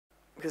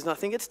because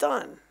nothing gets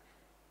done.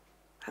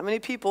 How many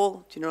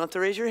people, you don't have to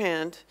raise your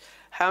hand,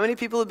 how many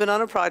people have been on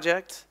a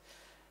project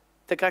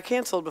that got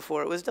canceled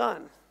before it was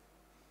done?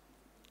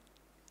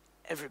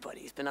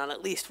 Everybody's been on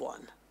at least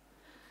one.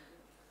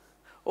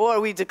 Or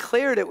we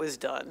declared it was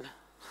done,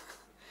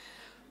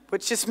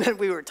 which just meant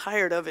we were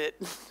tired of it,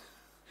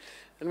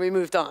 and we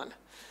moved on,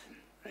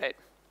 right?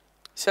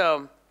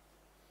 So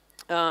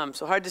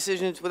hard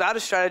decisions, without a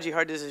strategy,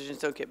 hard decisions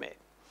don't get made.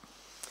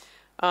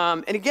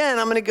 And again,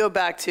 I'm going to go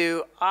back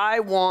to,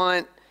 I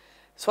want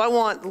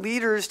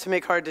leaders to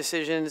make hard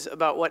decisions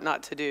about what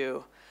not to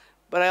do,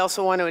 but I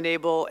also want to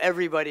enable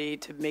everybody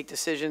to make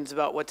decisions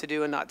about what to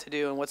do and not to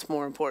do and what's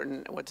more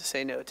important and what to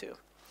say no to.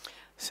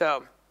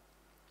 So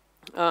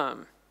I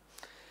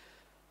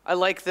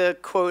like the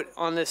quote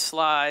on this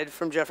slide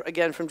from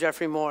from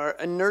Jeffrey Moore,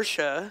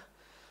 inertia,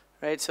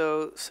 right?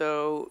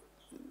 So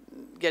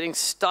getting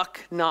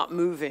stuck, not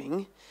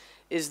moving,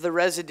 is the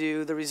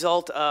residue, the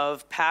result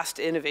of past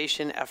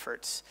innovation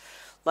efforts.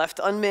 Left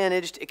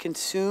unmanaged, it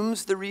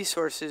consumes the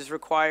resources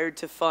required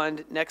to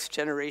fund next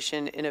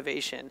generation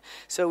innovation.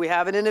 So we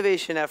have an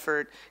innovation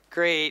effort,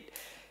 great.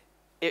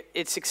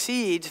 It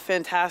succeeds,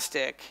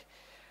 fantastic.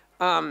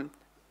 And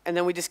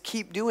then we just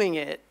keep doing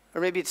it,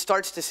 or maybe it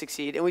starts to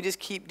succeed, and we just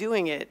keep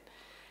doing it,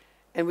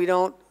 and we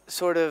don't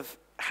sort of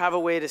have a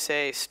way to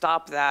say,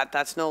 stop that,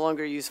 that's no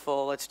longer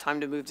useful, it's time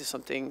to move to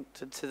something,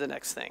 to the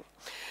next thing.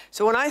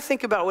 So when I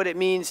think about what it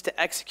means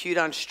to execute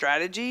on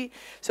strategy,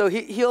 so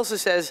he also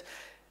says,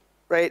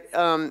 right,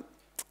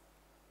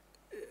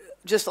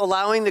 just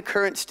allowing the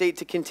current state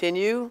to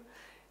continue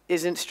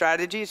isn't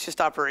strategy, it's just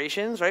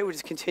operations, right? We're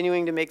just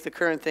continuing to make the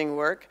current thing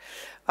work.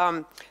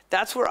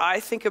 That's where I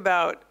think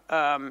about,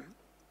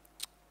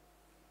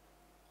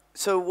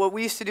 so what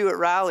we used to do at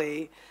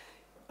Rally,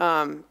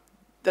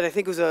 that I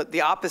think was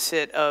the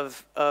opposite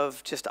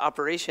of just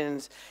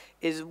operations,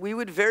 is we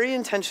would very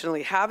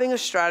intentionally, having a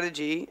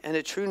strategy and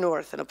a true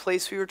north and a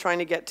place we were trying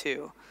to get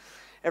to,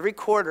 every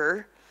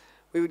quarter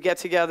we would get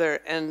together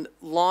and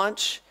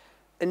launch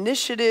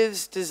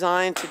initiatives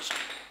designed to,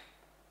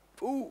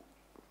 ooh,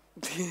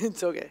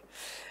 it's okay.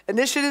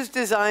 Initiatives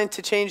designed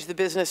to change the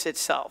business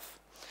itself.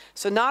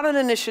 So not an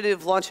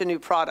initiative, launch a new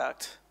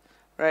product,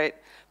 right?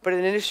 But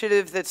an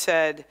initiative that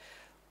said,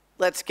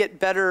 let's get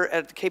better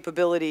at the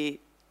capability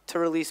to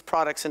release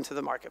products into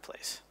the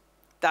marketplace.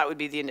 That would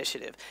be the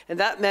initiative. And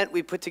that meant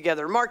we put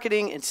together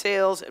marketing and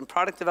sales and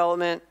product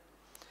development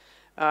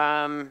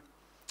and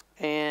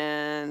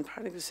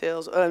product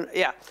sales,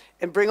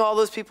 and bring all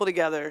those people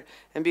together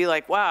and be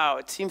like, wow,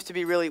 it seems to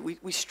be really,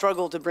 we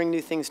struggle to bring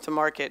new things to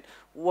market.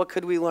 What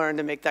could we learn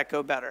to make that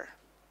go better,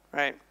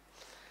 right?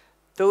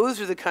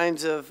 Those are the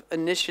kinds of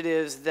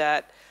initiatives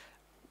that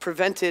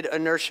prevented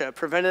inertia,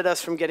 prevented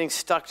us from getting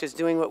stuck just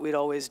doing what we'd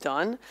always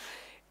done.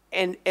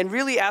 And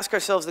really ask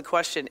ourselves the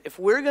question, if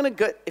we're gonna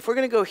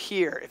go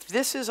here, if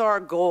this is our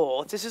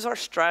goal, if this is our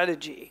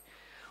strategy,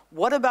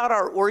 what about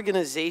our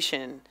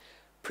organization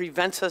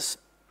prevents us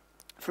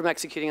from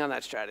executing on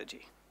that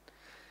strategy,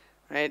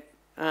 right?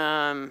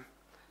 A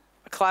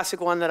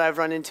classic one that I've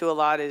run into a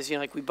lot is,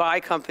 like we buy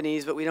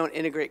companies, but we don't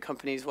integrate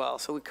companies well.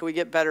 So can we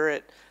get better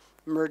at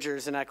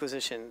mergers and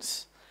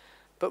acquisitions?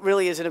 But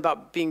really isn't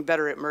about being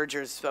better at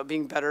mergers, it's about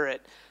being better at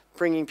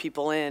bringing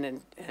people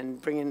in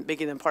and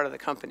making them part of the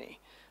company.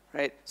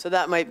 Right? So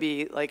that might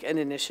be like an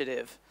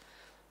initiative,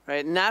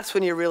 right? And that's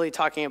when you're really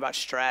talking about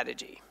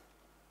strategy,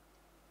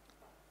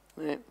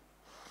 right?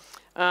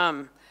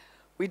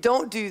 We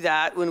don't do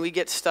that when we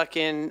get stuck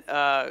in,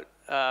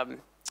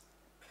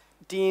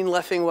 Dean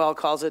Leffingwell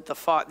calls it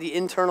the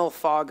internal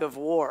fog of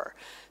war.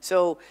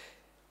 So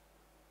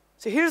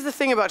here's the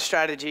thing about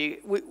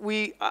strategy.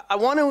 I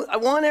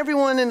want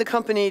everyone in the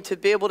company to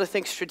be able to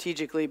think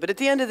strategically, but at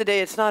the end of the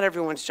day, it's not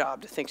everyone's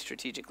job to think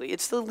strategically.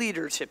 It's the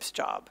leadership's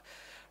job.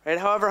 Right,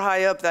 however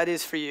high up that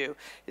is for you.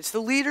 It's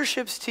the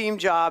leadership's team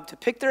job to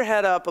pick their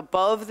head up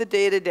above the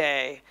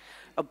day-to-day,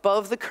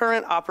 above the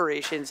current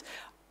operations,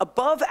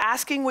 above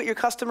asking what your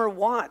customer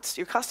wants.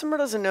 Your customer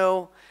doesn't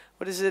know,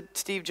 what is it,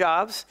 Steve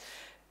Jobs?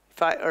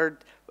 The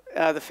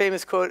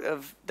famous quote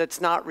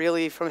that's not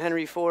really from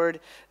Henry Ford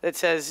that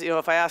says,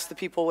 if I asked the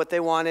people what they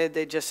wanted,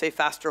 they'd just say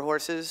faster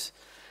horses,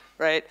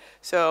 right?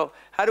 So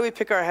how do we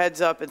pick our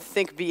heads up and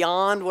think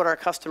beyond what our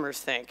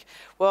customers think?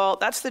 Well,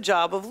 that's the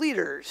job of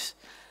leaders.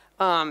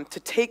 To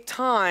take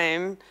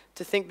time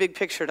to think big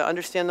picture, to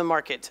understand the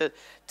market,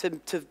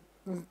 to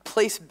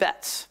place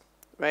bets,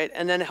 right?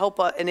 And then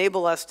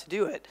enable us to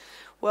do it.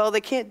 Well,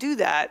 they can't do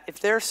that if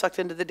they're sucked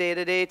into the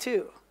day-to-day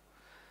too,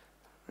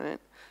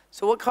 right?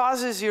 So what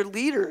causes your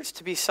leaders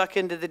to be sucked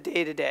into the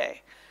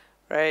day-to-day,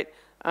 right?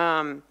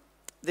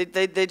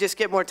 They just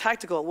get more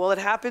tactical. Well, it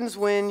happens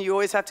when you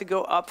always have to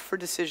go up for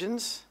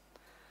decisions.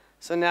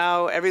 So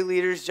now every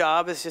leader's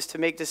job is just to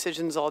make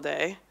decisions all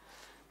day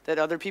that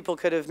other people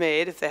could have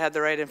made if they had the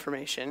right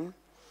information.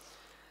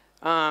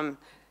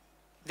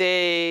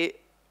 They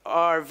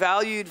are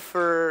valued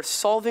for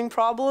solving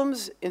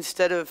problems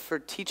instead of for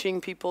teaching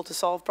people to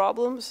solve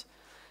problems.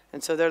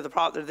 And so they're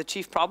the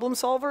chief problem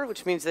solver,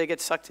 which means they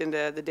get sucked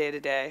into the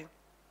day-to-day.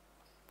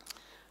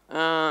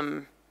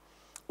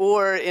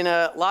 Or in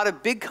a lot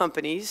of big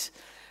companies,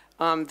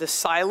 the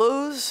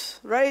silos,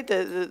 right?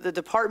 The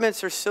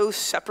departments are so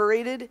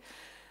separated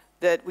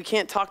that we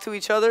can't talk to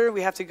each other.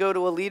 We have to go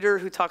to a leader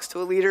who talks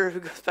to a leader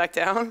who goes back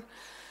down,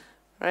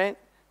 right?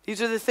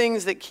 These are the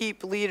things that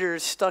keep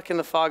leaders stuck in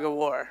the fog of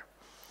war,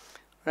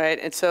 right?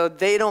 And so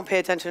they don't pay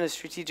attention to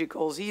strategic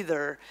goals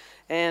either.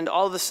 And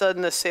all of a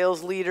sudden, the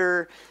sales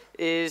leader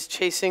is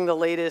chasing the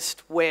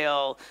latest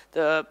whale.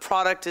 The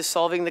product is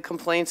solving the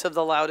complaints of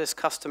the loudest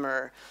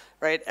customer,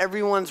 right?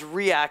 Everyone's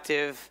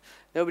reactive.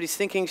 Nobody's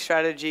thinking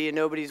strategy, and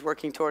nobody's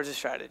working towards a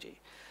strategy.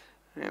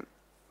 Right?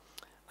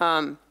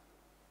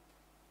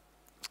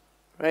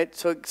 Right?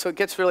 So it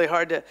gets really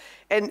hard to,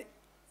 and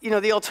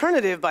the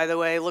alternative, by the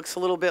way, looks a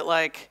little bit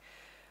like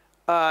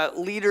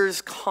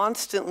leaders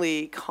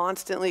constantly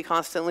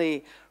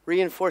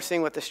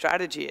reinforcing what the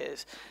strategy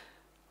is.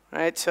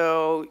 Right?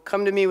 So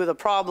come to me with a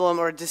problem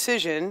or a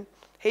decision.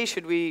 Hey,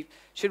 should we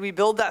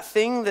build that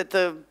thing that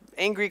the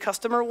angry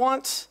customer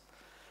wants?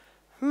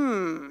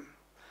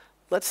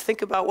 Let's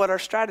think about what our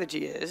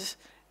strategy is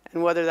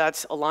and whether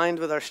that's aligned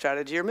with our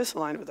strategy or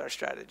misaligned with our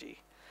strategy.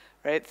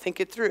 Right? Think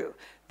it through.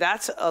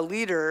 That's a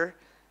leader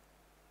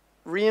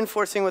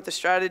reinforcing what the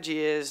strategy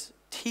is,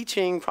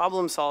 teaching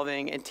problem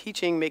solving, and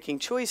teaching making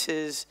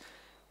choices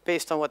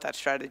based on what that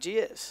strategy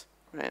is.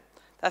 Right?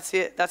 That's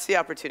the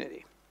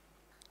opportunity.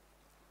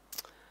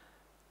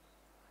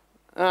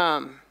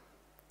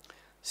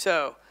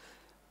 So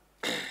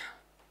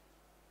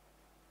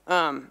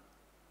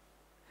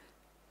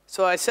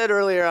I said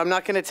earlier, I'm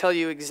not going to tell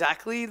you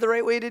exactly the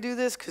right way to do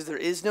this because there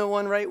is no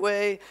one right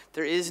way.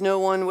 There is no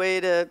one way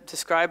to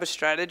describe a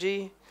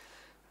strategy,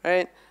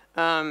 right?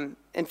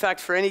 In fact,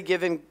 for any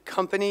given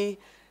company,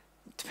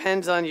 it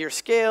depends on your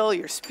scale,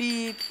 your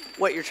speed,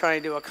 what you're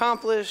trying to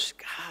accomplish.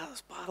 God,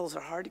 those bottles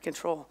are hard to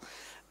control.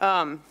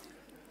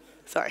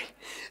 Sorry.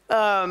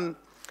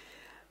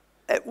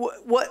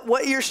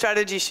 What your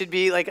strategy should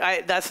be,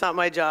 that's not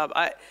my job.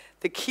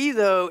 The key,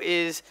 though,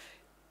 is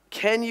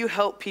can you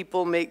help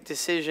people make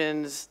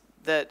decisions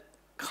that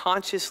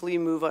consciously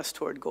move us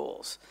toward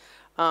goals?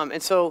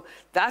 And so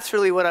that's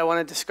really what I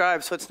want to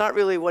describe. So it's not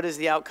really what is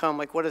the outcome,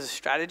 like what does a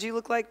strategy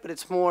look like, but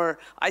it's more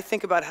I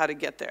think about how to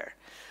get there.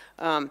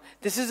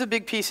 This is a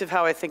big piece of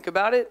how I think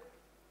about it.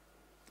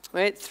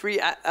 Right?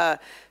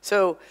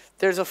 So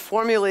there's a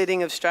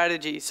formulating of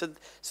strategy. So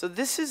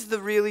this is the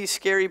really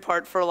scary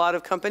part for a lot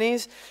of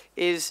companies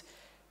is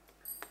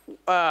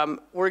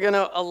we're going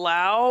to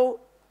allow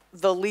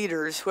the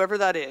leaders, whoever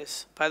that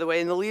is, by the way,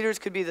 and the leaders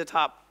could be the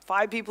top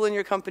 5 people in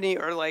your company,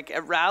 or like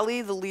at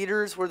Rally, the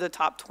leaders were the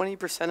top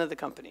 20% of the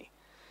company.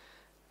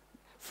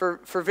 For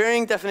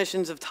varying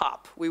definitions of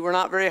top. We were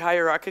not very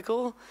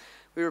hierarchical.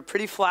 We were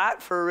pretty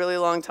flat for a really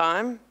long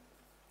time.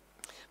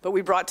 But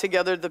we brought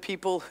together the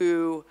people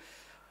who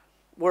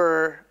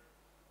were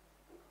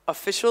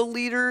official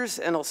leaders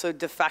and also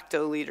de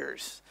facto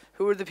leaders.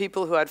 Who were the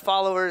people who had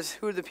followers?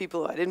 Who were the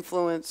people who had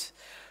influence?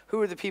 Who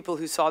were the people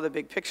who saw the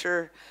big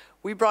picture?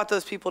 We brought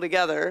those people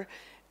together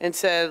and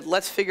said,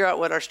 let's figure out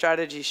what our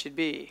strategy should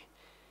be.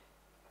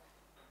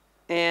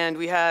 And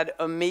we had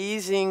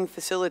amazing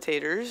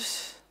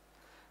facilitators.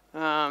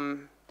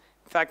 In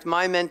fact,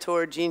 my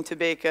mentor, Jean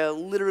Tabeka,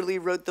 literally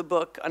wrote the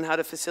book on how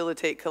to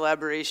facilitate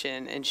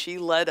collaboration, and she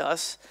led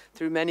us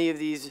through many of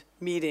these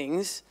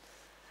meetings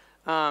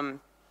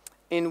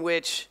in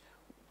which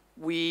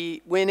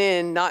we went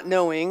in not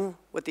knowing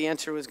what the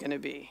answer was going to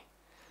be.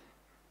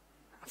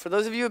 For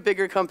those of you at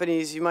bigger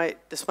companies,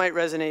 this might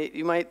resonate,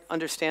 you might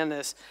understand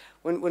this.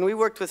 When we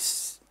worked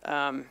with,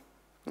 when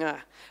the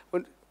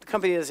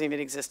company doesn't even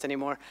exist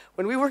anymore.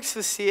 When we worked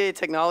with CA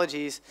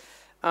Technologies,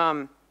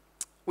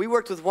 we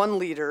worked with one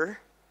leader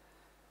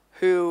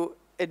who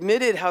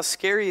admitted how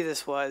scary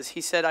this was.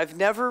 He said, I've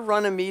never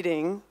run a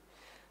meeting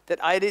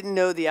that I didn't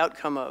know the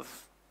outcome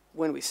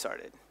when we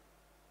started.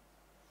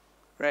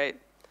 Right?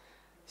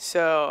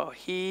 So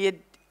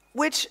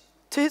which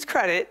to his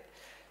credit,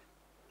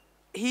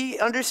 he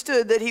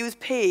understood that he was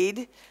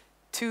paid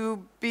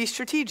to be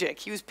strategic.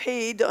 He was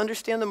paid to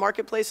understand the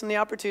marketplace and the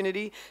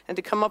opportunity and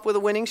to come up with a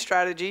winning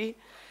strategy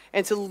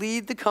and to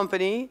lead the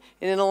company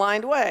in an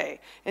aligned way.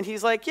 And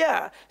he's like,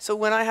 yeah, so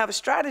when I have a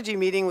strategy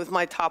meeting with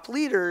my top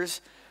leaders,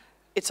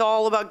 it's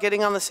all about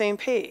getting on the same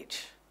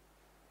page.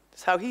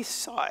 That's how he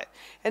saw it.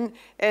 And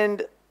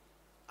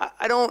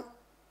I don't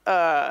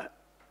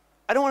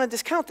want to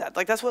discount that.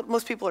 Like, that's what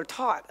most people are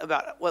taught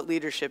about what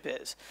leadership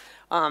is.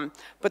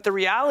 But the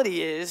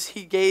reality is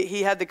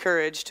he had the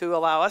courage to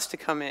allow us to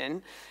come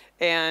in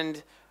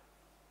and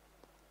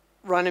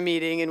run a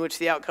meeting in which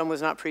the outcome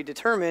was not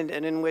predetermined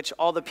and in which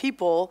all the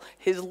people,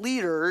 his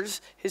leaders,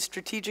 his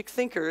strategic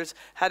thinkers,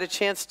 had a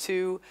chance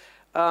to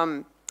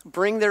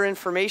bring their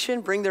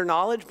information, bring their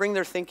knowledge, bring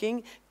their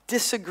thinking,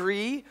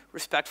 disagree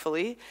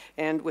respectfully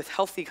and with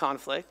healthy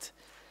conflict,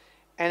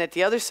 and at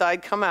the other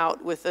side come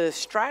out with a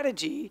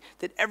strategy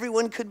that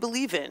everyone could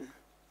believe in,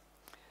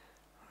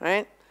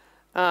 right?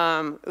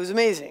 It was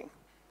amazing.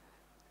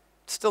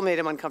 Still made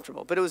him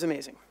uncomfortable, but it was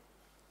amazing.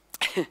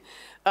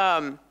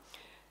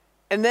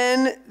 And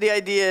then the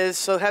idea is,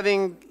 so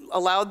having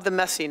allowed the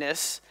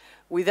messiness,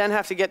 we then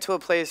have to get to a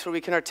place where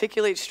we can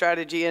articulate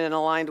strategy in an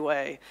aligned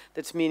way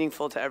that's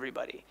meaningful to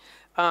everybody.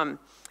 And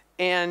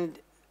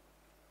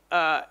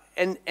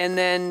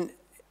then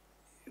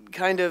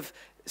kind of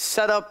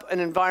set up an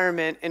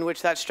environment in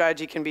which that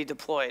strategy can be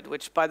deployed,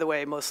 which, by the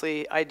way,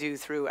 mostly I do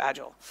through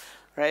Agile,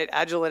 right?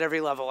 Agile at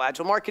every level: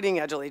 Agile marketing,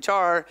 Agile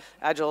HR,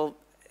 Agile,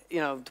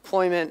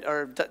 deployment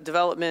or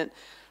development,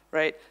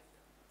 right?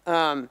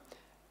 And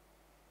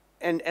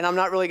I'm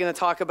not really going to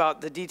talk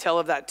about the detail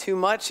of that too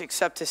much,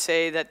 except to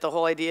say that the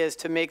whole idea is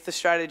to make the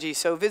strategy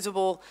so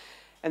visible,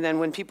 and then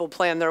when people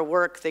plan their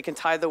work, they can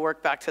tie the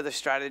work back to the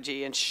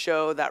strategy and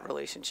show that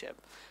relationship,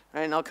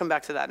 right? And I'll come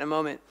back to that in a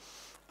moment.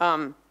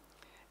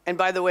 And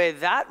by the way,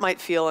 that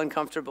might feel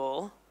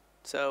uncomfortable.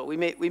 So we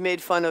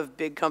made fun of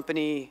big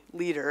company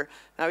leader.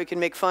 Now we can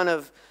make fun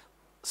of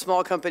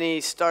small company,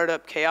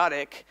 startup,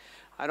 chaotic.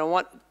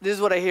 This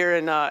is what I hear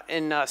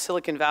in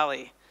Silicon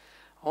Valley.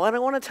 Well, I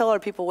don't want to tell our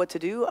people what to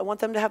do. I want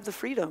them to have the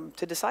freedom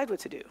to decide what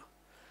to do.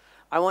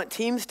 I want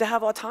teams to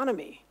have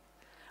autonomy.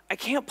 I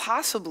can't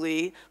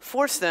possibly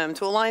force them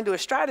to align to a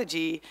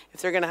strategy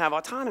if they're going to have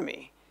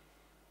autonomy.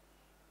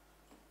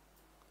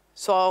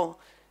 So,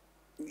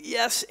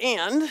 yes,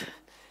 and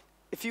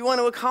if you want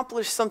to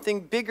accomplish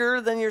something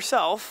bigger than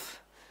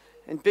yourself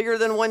and bigger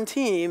than one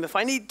team, if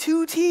I need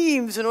 2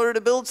 teams in order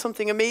to build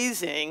something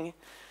amazing,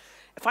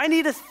 if I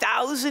need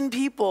 1,000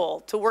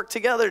 people to work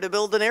together to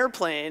build an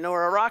airplane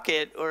or a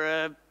rocket or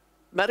a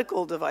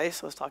medical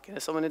device — I was talking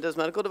to someone who does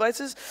medical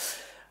devices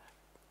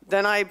 —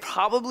 then I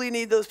probably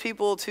need those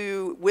people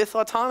to, with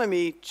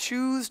autonomy,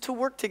 choose to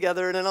work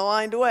together in an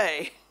aligned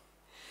way.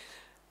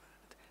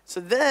 So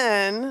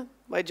then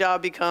my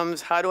job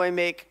becomes, how do I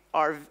make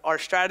our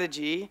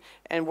strategy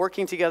and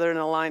working together in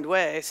an aligned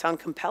way sound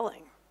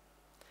compelling?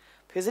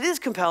 Because it is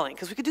compelling,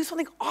 because we could do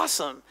something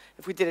awesome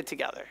if we did it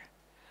together,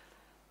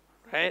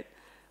 right?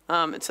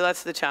 And so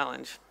that's the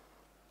challenge.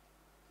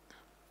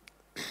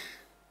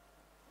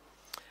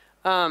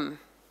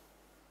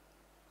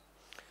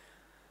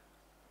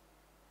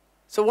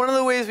 So one of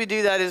the ways we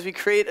do that is we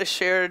create a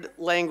shared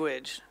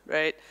language,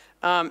 right?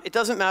 It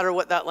doesn't matter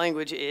what that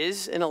language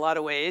is in a lot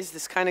of ways.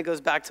 This kind of goes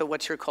back to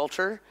what's your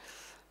culture,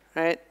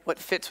 right? What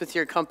fits with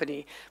your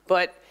company.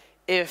 But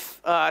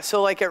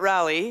so like at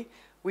Rally,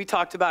 we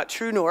talked about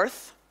True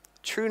North.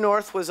 True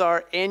North was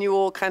our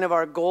annual kind of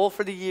our goal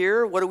for the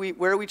year. Where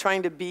are we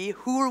trying to be?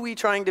 Who are we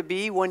trying to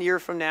be 1 year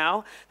from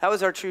now? That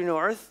was our True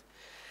North.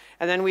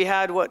 And then we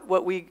had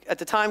what we at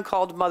the time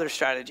called mother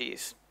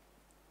strategies.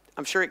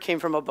 I'm sure it came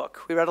from a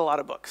book. We read a lot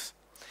of books.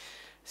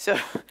 So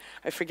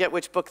I forget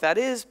which book that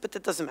is, but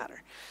that doesn't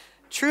matter.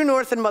 True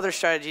North and mother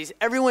strategies,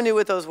 everyone knew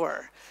what those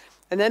were.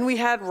 And then we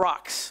had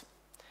rocks.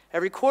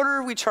 Every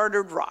quarter we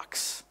chartered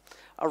rocks.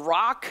 A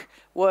rock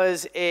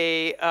was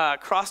a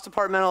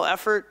cross-departmental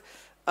effort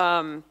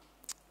that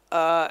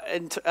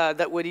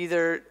would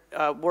either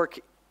work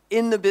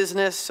in the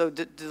business, so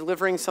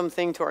delivering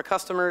something to our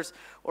customers,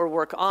 or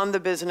work on the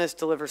business,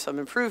 deliver some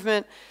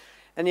improvement.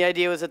 And the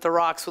idea was that the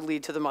rocks would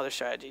lead to the mother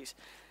strategies.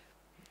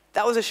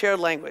 That was a shared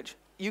language.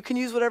 You can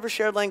use whatever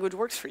shared language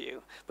works for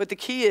you. But the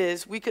key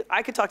is,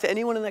 I could talk to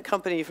anyone in that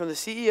company, from the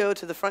CEO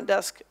to the front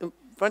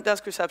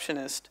desk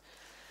receptionist,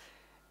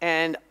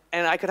 and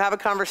I could have a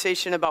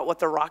conversation about what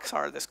the rocks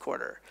are this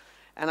quarter.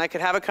 And I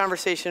could have a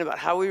conversation about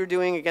how we were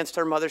doing against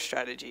our mother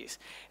strategies.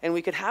 And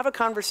we could have a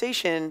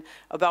conversation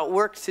about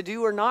work to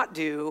do or not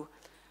do,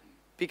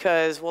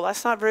 because, well,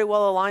 that's not very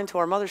well aligned to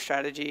our mother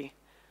strategy.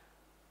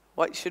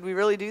 Should we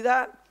really do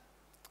that?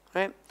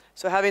 Right?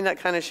 So having that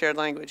kind of shared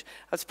language.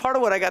 That's part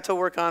of what I got to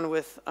work on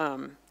with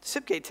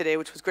SIPGate today,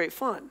 which was great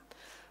fun,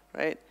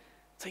 right?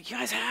 It's like, you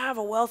guys have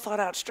a well thought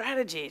out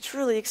strategy. It's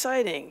really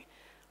exciting.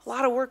 A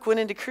lot of work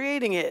went into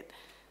creating it.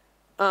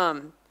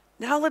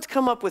 Now let's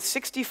come up with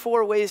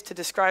 64 ways to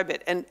describe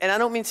it. And I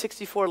don't mean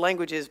 64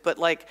 languages, but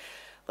like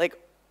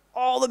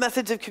all the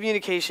methods of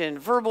communication: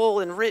 verbal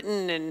and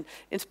written and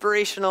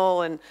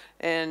inspirational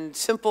and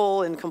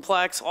simple and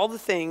complex, all the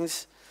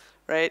things,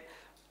 right?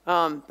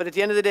 But at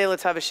the end of the day,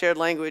 let's have a shared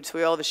language, so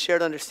we all have a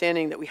shared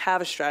understanding that we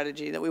have a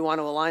strategy, that we want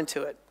to align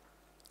to it.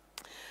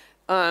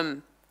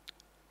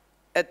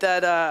 At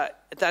that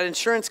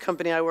insurance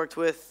company I worked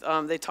with,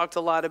 they talked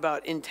a lot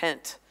about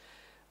intent,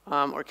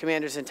 or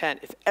commander's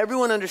intent. If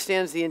everyone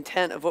understands the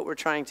intent of what we're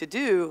trying to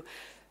do,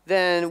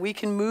 then we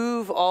can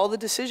move all the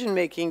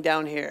decision-making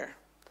down here.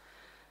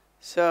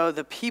 So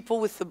the people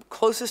with the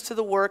closest to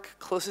the work,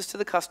 closest to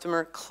the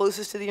customer,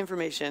 closest to the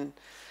information,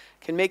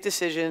 can make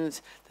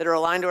decisions that are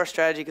aligned to our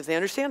strategy because they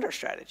understand our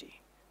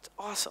strategy. It's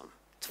awesome.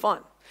 It's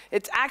fun.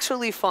 It's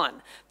actually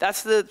fun.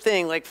 That's the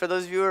thing. Like, for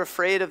those of you who are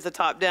afraid of the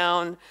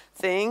top-down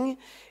thing,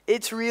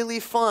 it's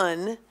really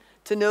fun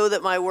to know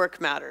that my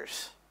work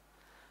matters.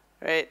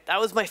 Right? That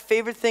was my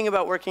favorite thing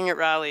about working at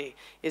Rally,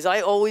 is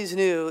I always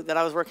knew that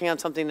I was working on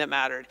something that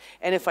mattered.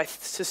 And if I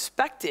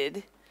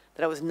suspected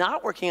that I was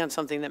not working on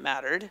something that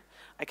mattered,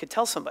 I could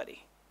tell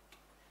somebody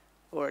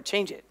or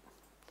change it.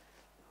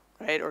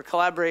 Right? Or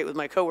collaborate with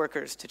my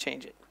coworkers to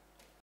change it.